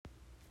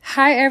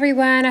Hi,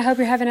 everyone. I hope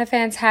you're having a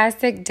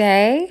fantastic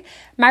day.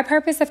 My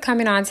purpose of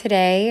coming on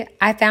today,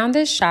 I found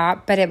this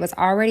shop, but it was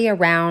already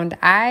around.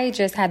 I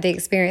just had the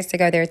experience to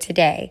go there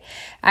today.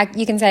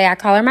 You can say I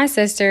call her my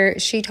sister.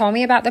 She told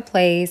me about the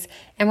place.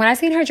 And when I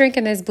seen her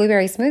drinking this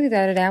blueberry smoothie the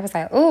other day, I was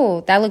like,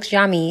 oh, that looks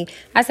yummy.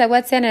 I said,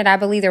 what's in it? I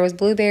believe there was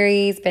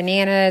blueberries,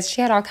 bananas.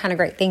 She had all kind of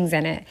great things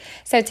in it.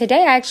 So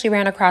today I actually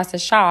ran across a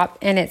shop,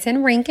 and it's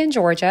in Rincon,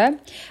 Georgia.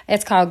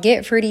 It's called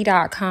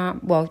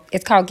GetFruity.com. Well,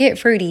 it's called Get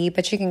Fruity,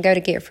 but you can go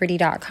to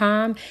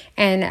GetFruity.com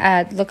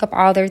and look up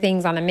all their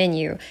things on the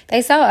menu.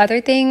 They sell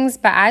other things,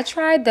 but I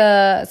tried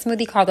the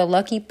smoothie called the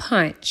Lucky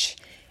Punch.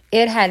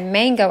 It had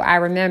mango, I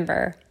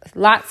remember.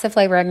 Lots of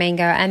flavor of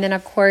mango. And then,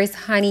 of course,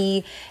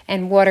 honey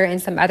and water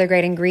and some other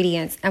great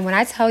ingredients. And when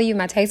I tell you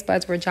my taste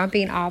buds were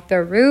jumping off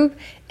the roof,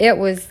 it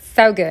was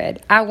so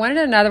good. I wanted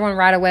another one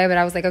right away, but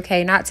I was like,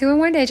 okay, not 2 in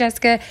one day,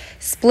 Jessica.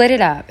 Split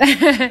it up.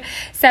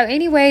 So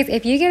anyways,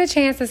 if you get a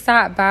chance to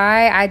stop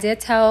by, I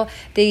did tell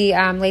the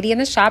lady in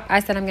the shop,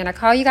 I said, I'm going to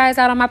call you guys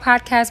out on my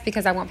podcast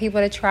because I want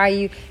people to try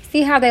you,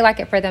 see how they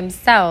like it for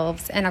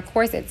themselves. And, of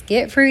course, it's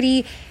Get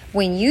Fruity.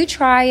 When you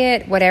try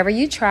it, whatever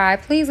you try,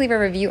 please leave a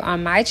review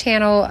on my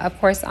channel, of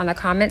course, on the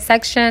comment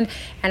section,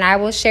 and I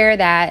will share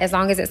that as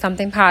long as it's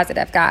something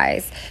positive,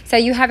 guys. So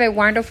you have a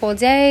wonderful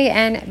day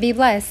and be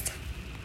blessed.